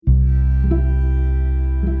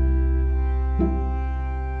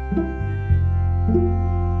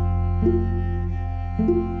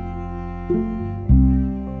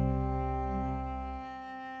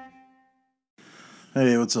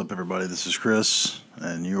What's up, everybody? This is Chris,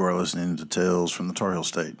 and you are listening to Tales from the Tar Heel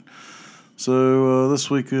State. So, this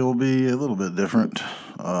week will be a little bit different.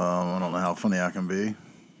 I don't know how funny I can be.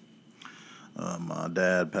 My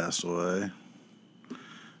dad passed away,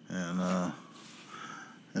 and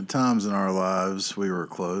at times in our lives, we were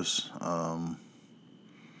close. I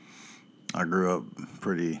grew up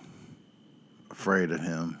pretty afraid of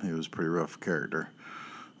him. He was a pretty rough character.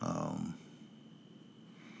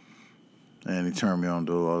 And he turned me on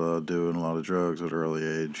to doing a lot of drugs at an early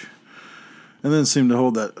age. And then seemed to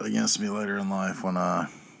hold that against me later in life when I,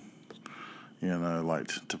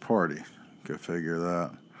 liked to party. Go figure that.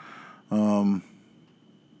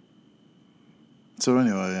 So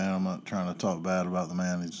anyway, I'm not trying to talk bad about the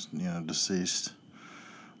man. He's, deceased.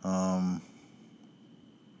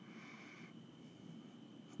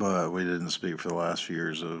 But we didn't speak for the last few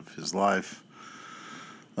years of his life.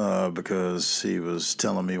 Because he was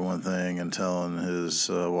telling me one thing and telling his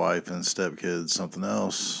wife and stepkids something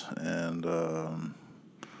else, and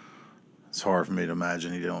it's hard for me to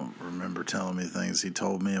imagine he don't remember telling me things he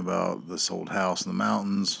told me about this old house in the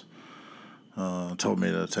mountains. Told me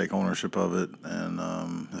to take ownership of it,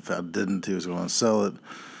 and if I didn't, he was going to sell it.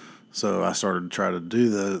 So I started to try to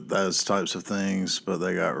do those types of things, but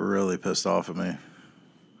they got really pissed off at me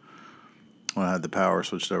when I had the power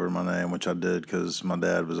switched over to my name, which I did because my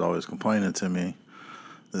dad was always complaining to me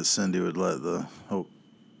that Cindy would let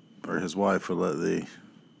his wife would let the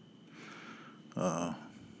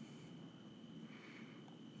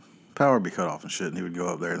power be cut off and shit, and he would go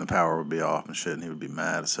up there and the power would be off and shit, and he would be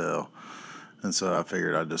mad as hell. And so I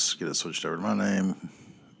figured I'd just get it switched over to my name.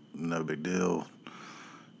 No big deal.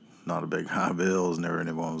 Not a big high bill, never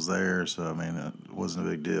anyone was there, so I mean, it wasn't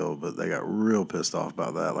a big deal, but they got real pissed off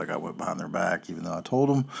about that, like I went behind their back, even though I told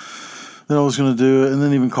them that I was going to do it, and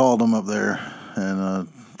then even called them up there, and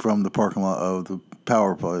from the parking lot of the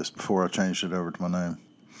power place before I changed it over to my name,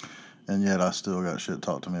 and yet I still got shit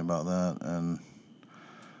talked to me about that,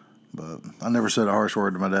 but I never said a harsh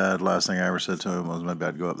word to my dad. Last thing I ever said to him was maybe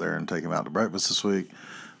I'd go up there and take him out to breakfast this week,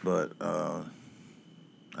 but I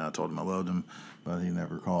told him I loved him. But he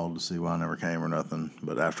never called to see why I never came or nothing.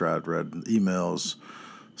 But after I'd read emails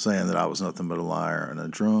saying that I was nothing but a liar and a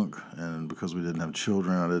drunk, and because we didn't have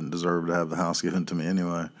children, I didn't deserve to have the house given to me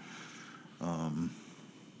anyway.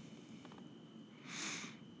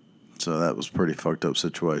 So that was a pretty fucked up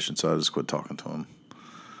situation, so I just quit talking to him.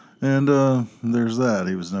 And there's that.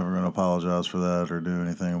 He was never going to apologize for that or do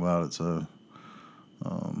anything about it, so,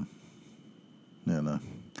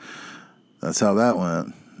 that's how that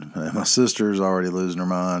went. And my sister's already losing her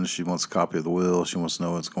mind. She wants a copy of the will. She wants to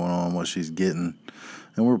know what's going on, what she's getting.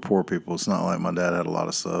 And we're poor people. It's not like my dad had a lot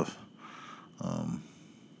of stuff.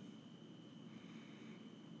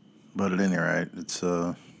 But at any rate, it's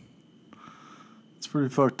pretty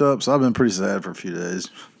fucked up. So I've been pretty sad for a few days.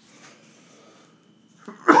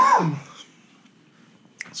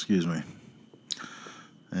 Excuse me.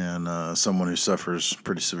 And someone who suffers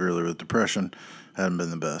pretty severely with depression hadn't been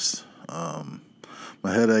the best.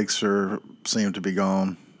 My headaches seem to be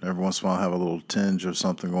gone. Every once in a while I have a little tinge of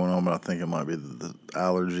something going on, but I think it might be the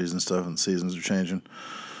allergies and stuff, and the seasons are changing.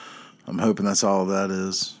 I'm hoping that's all that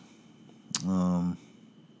is. But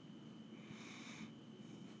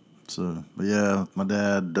yeah, my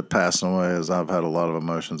dad passing away, as I've had a lot of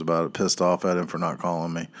emotions about it. Pissed off at him for not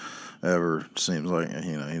calling me ever. Seems like,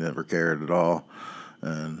 he never cared at all.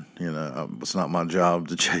 And, it's not my job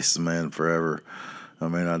to chase the man forever. I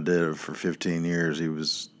mean, I did it for 15 years. He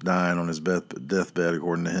was dying on his deathbed,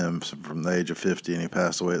 according to him, from the age of 50, and he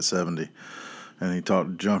passed away at 70. And he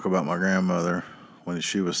talked junk about my grandmother when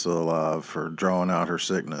she was still alive for drawing out her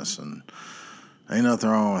sickness. And ain't nothing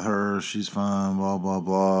wrong with her. She's fine, blah, blah,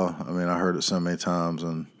 blah. I mean, I heard it so many times.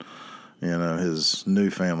 And, his new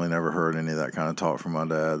family never heard any of that kind of talk from my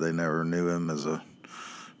dad. They never knew him as a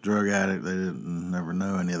drug addict. They didn't never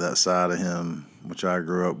know any of that side of him, which I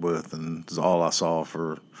grew up with, and it's all I saw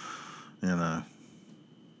for,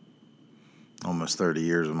 almost 30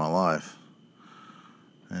 years of my life.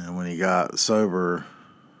 And when he got sober,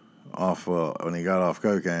 when he got off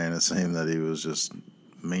cocaine, it seemed that he was just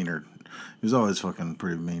meaner. He was always fucking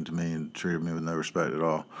pretty mean to me and treated me with no respect at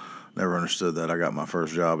all. Never understood that. I got my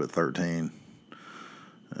first job at 13,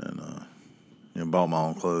 and bought my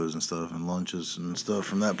own clothes and stuff and lunches and stuff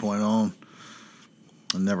from that point on.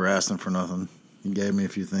 I never asked him for nothing. He gave me a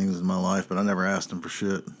few things in my life, but I never asked him for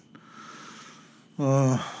shit.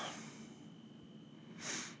 So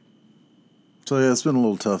yeah, it's been a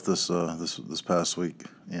little tough this past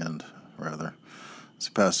weekend, rather. He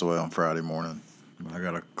passed away on Friday morning. I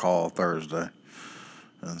got a call Thursday,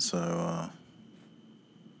 and so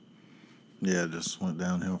yeah, it just went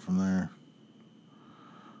downhill from there.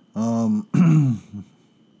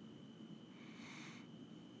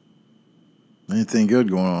 Anything good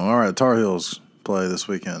going on? All right, Tar Heels play this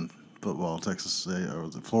weekend. Football, Texas or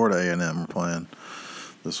was it Florida A&M are playing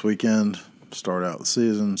this weekend. Start out the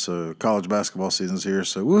season. So college basketball season's here.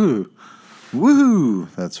 So woohoo, woohoo!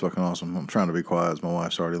 That's fucking awesome. I'm trying to be quiet as my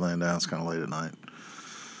wife's already laying down. It's kind of late at night.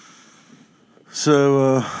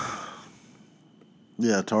 So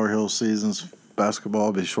yeah, Tar Heels season's basketball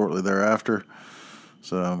will be shortly thereafter.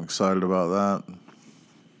 So I'm excited about that.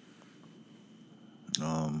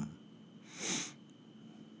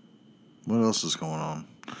 What else is going on?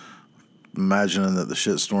 Imagining that the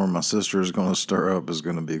shitstorm my sister is going to stir up is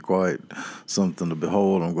going to be quite something to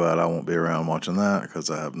behold. I'm glad I won't be around watching that because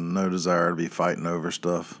I have no desire to be fighting over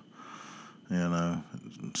stuff. You know,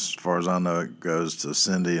 as far as I know, it goes to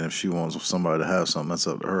Cindy, and if she wants somebody to have something, that's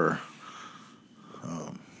up to her.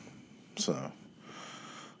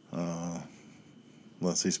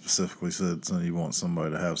 Unless he specifically said he wants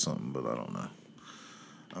somebody to have something, but I don't know.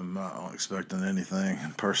 I'm not expecting anything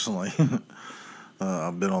personally.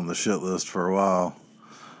 I've been on the shit list for a while,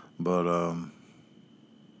 but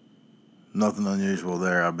nothing unusual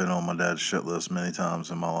there. I've been on my dad's shit list many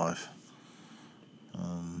times in my life.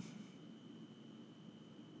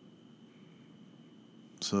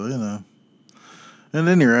 So, you know. At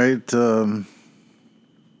any rate,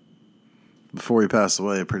 before he passed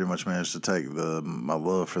away, I pretty much managed to take my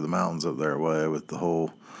love for the mountains up there away with the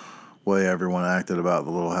whole way everyone acted about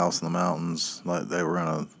the little house in the mountains. Like that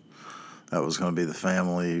was gonna be the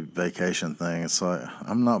family vacation thing. It's like,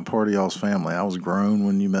 I'm not part of y'all's family. I was grown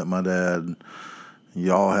when you met my dad.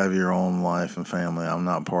 Y'all have your own life and family. I'm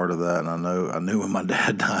not part of that, and I knew when my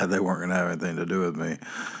dad died, they weren't gonna have anything to do with me.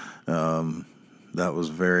 That was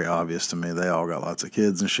very obvious to me. They all got lots of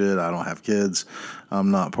kids and shit. I don't have kids.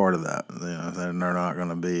 I'm not part of that. You know, they're not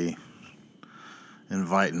gonna be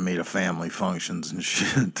inviting me to family functions and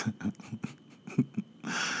shit.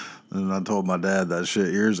 And I told my dad that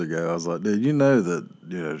shit years ago. I was like, dude, you know that,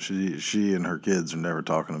 you know, she and her kids are never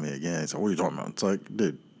talking to me again. He said, what are you talking about? It's like,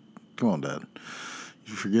 dude, come on, Dad.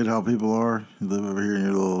 You forget how people are. You live over here in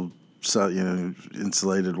your little, you know,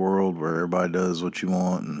 insulated world where everybody does what you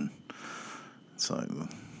want, and it's like the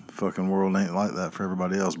fucking world ain't like that for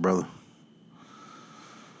everybody else, brother.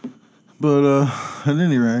 But at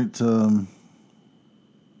any rate,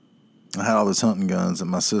 I had all these hunting guns,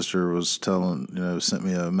 and my sister was sent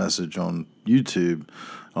me a message on YouTube,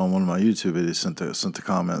 on one of my YouTube videos, sent a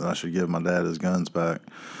comment that I should give my dad his guns back,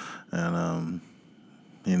 and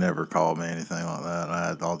he never called me anything like that. I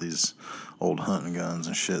had all these old hunting guns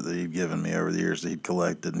and shit that he'd given me over the years that he'd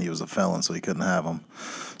collected, and he was a felon, so he couldn't have them.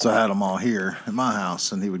 So I had them all here at my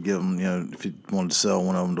house, and he would give them, you know, if he wanted to sell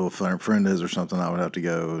one of them to a friend of his or something, I would have to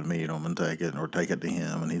go and meet him and take it, or take it to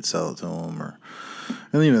him, and he'd sell it to him,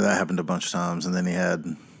 and you know, that happened a bunch of times. And then he had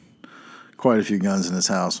quite a few guns in his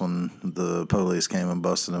house when the police came and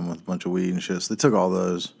busted him with a bunch of weed and shit. So they took all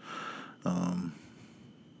those.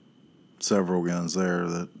 Several guns there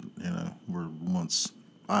that, you know, were once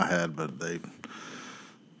I had, but they.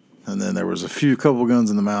 And then there was couple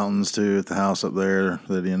guns in the mountains too at the house up there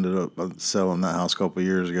that he ended up selling that house a couple of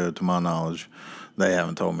years ago, to my knowledge. They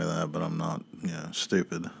haven't told me that, but I'm not, you know,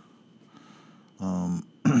 stupid.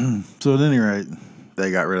 So at any rate,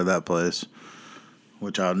 they got rid of that place,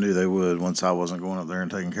 which I knew they would once I wasn't going up there and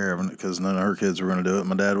taking care of it, because none of her kids were going to do it.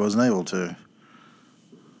 My dad wasn't able to.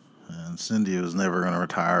 And Cindy was never going to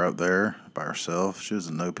retire up there by herself. She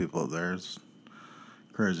doesn't know people up there. It's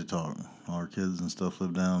crazy talk. All her kids and stuff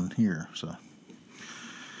live down here. So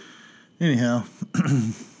anyhow,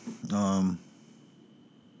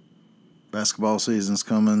 basketball season's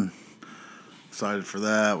coming. Excited for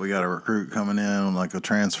that. We got a recruit coming in, like a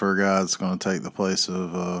transfer guy that's going to take the place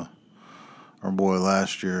of our boy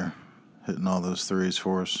last year, hitting all those threes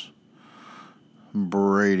for us.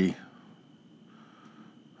 Brady.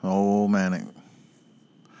 Oh, Manic.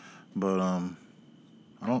 But I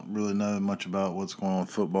don't really know much about what's going on with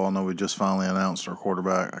football. I know we just finally announced our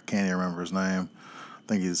quarterback. I can't even remember his name. I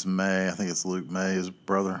think he's May. I think it's Luke May, his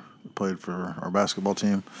brother, who played for our basketball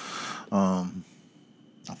team.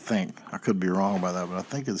 I think. I could be wrong about that, but I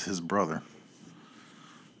think it's his brother.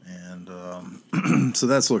 And so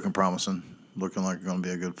that's looking promising. Looking like it's going to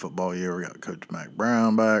be a good football year. We got Coach Mac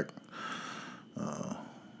Brown back.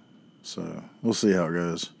 So we'll see how it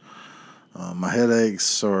goes. My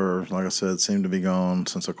headaches are, like I said, seem to be gone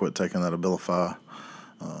since I quit taking that Abilify.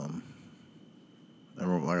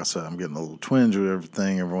 Like I said, I'm getting a little twinge with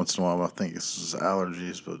everything every once in a while. I think it's just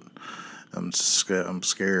allergies, but I'm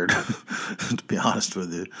scared, to be honest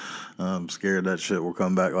with you. I'm scared that shit will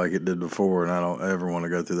come back like it did before, and I don't ever want to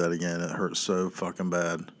go through that again. It hurts so fucking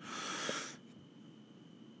bad.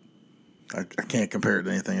 I can't compare it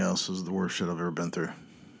to anything else. This is the worst shit I've ever been through.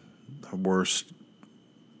 The worst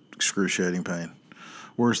excruciating pain.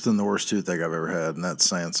 Worse than the worst toothache I've ever had, and that's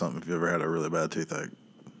saying something if you ever had a really bad toothache.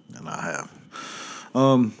 And I have.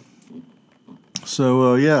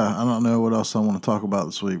 So, I don't know what else I want to talk about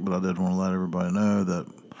this week, but I did want to let everybody know that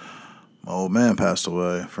my old man passed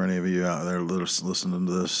away. For any of you out there listening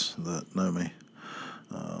to this that know me,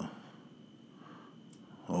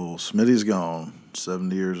 old Smitty's gone,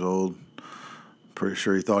 70 years old. Pretty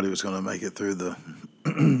sure he thought he was going to make it through the.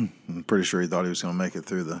 I'm pretty sure he thought he was going to make it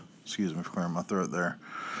through the. Excuse me for clearing my throat there.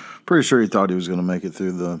 Pretty sure he thought he was going to make it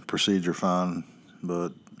through the procedure fine, but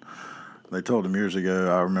they told him years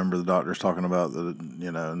ago. I remember the doctors talking about that.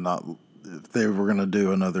 Not if they were going to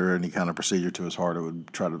do any kind of procedure to his heart, it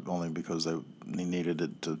would try to only because he needed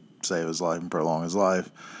it to save his life and prolong his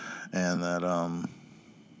life, and that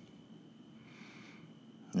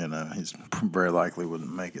he's very likely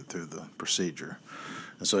wouldn't make it through the procedure.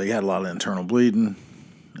 And so he had a lot of internal bleeding,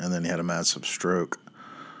 and then he had a massive stroke,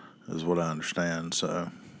 is what I understand. So,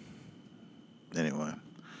 anyway,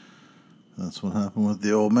 that's what happened with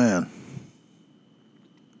the old man.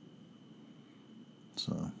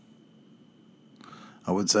 So,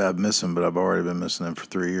 I would say I'd miss him, but I've already been missing him for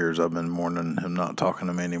 3 years. I've been mourning him not talking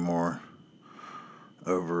to me anymore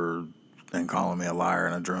over and calling me a liar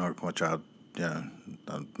and a drunk, which I'm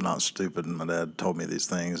not stupid, and my dad told me these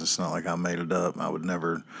things. It's not like I made it up. I would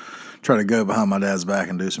never try to go behind my dad's back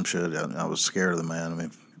and do some shit. I was scared of the man. I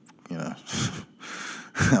mean,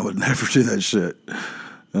 I would never do that shit.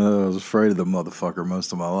 I was afraid of the motherfucker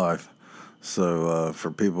most of my life. So for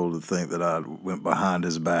people to think that I went behind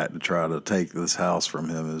his back to try to take this house from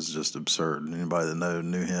him is just absurd. Anybody that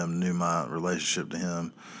knew him, knew my relationship to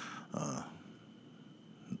him,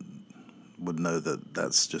 would know that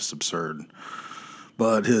that's just absurd.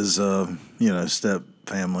 But his, step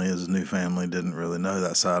family, his new family, didn't really know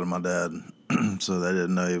that side of my dad, so they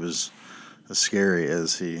didn't know he was as scary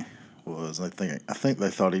as he was. I think they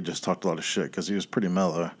thought he just talked a lot of shit because he was pretty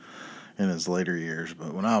mellow in his later years.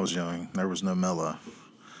 But when I was young, there was no mellow.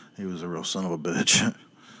 He was a real son of a bitch.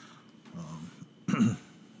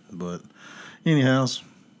 But anyhows,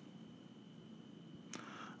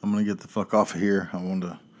 I'm gonna get the fuck off of here. I wanted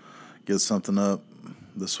to get something up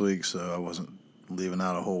this week, so I wasn't leaving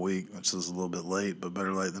out a whole week, which is a little bit late, but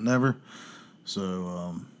better late than never.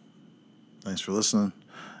 So thanks for listening,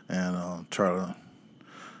 and I'll try to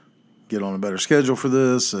get on a better schedule for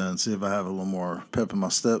this and see if I have a little more pep in my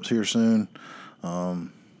steps here soon.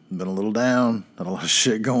 Been a little down, had a lot of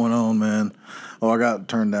shit going on, man. I got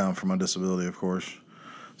turned down for my disability, of course.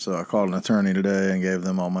 So I called an attorney today and gave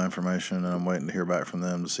them all my information, and I'm waiting to hear back from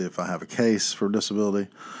them to see if I have a case for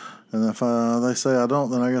disability. And if they say I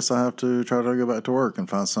don't, then I guess I have to try to go back to work and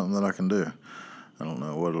find something that I can do. I don't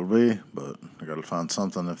know what it'll be, but I got to find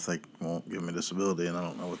something if they won't give me disability, and I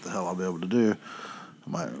don't know what the hell I'll be able to do.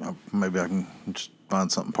 Maybe I can just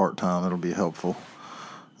find something part-time that'll be helpful.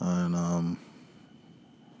 And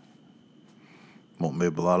won't be a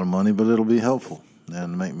lot of money, but it'll be helpful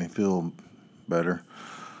and make me feel better.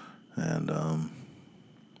 And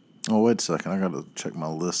wait a second, I got to check my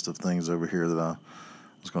list of things over here that I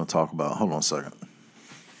was going to talk about. Hold on a second.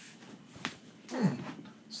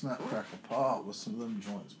 Snap, crackle, pop with some lemon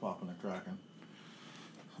joints popping and cracking.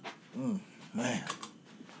 Man.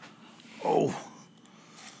 Oh.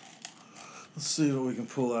 Let's see what we can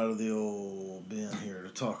pull out of the old bin here to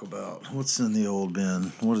talk about. What's in the old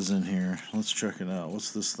bin? What is in here? Let's check it out.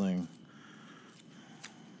 What's this thing?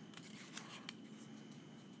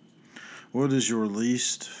 What is your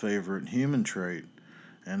least favorite human trait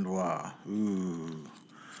and why? Ooh.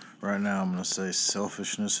 Right now I'm going to say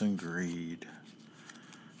selfishness and greed.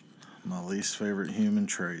 My least favorite human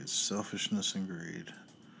traits, selfishness and greed.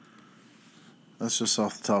 That's just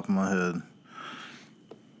off the top of my head.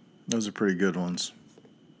 Those are pretty good ones.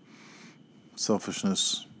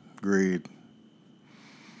 Selfishness, greed.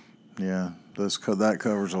 Yeah, that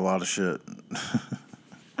covers a lot of shit.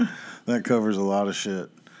 That covers a lot of shit.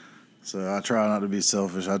 So I try not to be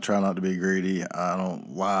selfish. I try not to be greedy. I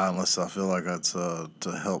don't lie unless I feel like that's to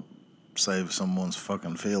help save someone's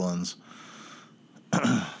fucking feelings.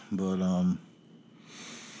 But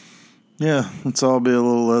yeah, let's all be a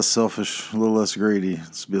little less selfish, a little less greedy.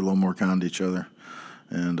 Let's be a little more kind to each other.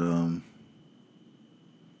 And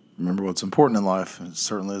remember what's important in life. It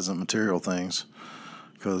certainly isn't material things,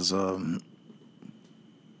 because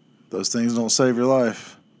those things don't save your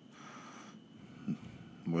life.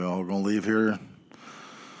 we all gonna leave here.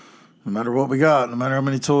 No matter what we got, no matter how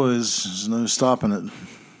many toys, there's no stopping it.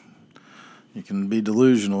 You can be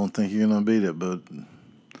delusional and think you're gonna beat it, but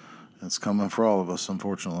it's coming for all of us,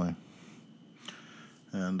 unfortunately.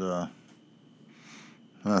 And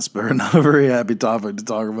that's not a very happy topic to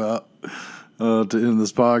talk about to end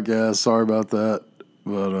this podcast. Sorry about that.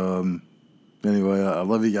 But anyway, I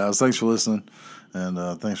love you guys. Thanks for listening.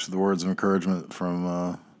 And thanks for the words of encouragement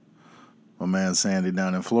from my man Sandy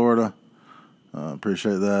down in Florida.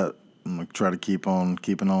 Appreciate that. I'm going to try to keep on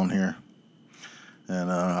keeping on here.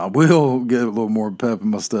 And I will get a little more pep in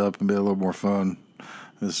my step and be a little more fun.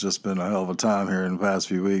 It's just been a hell of a time here in the past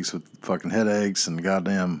few weeks with fucking headaches and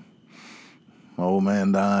goddamn my old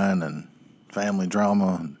man dying and family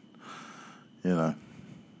drama. And,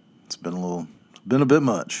 it's been a bit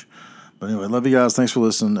much. But anyway, love you guys. Thanks for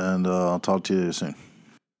listening, and I'll talk to you soon.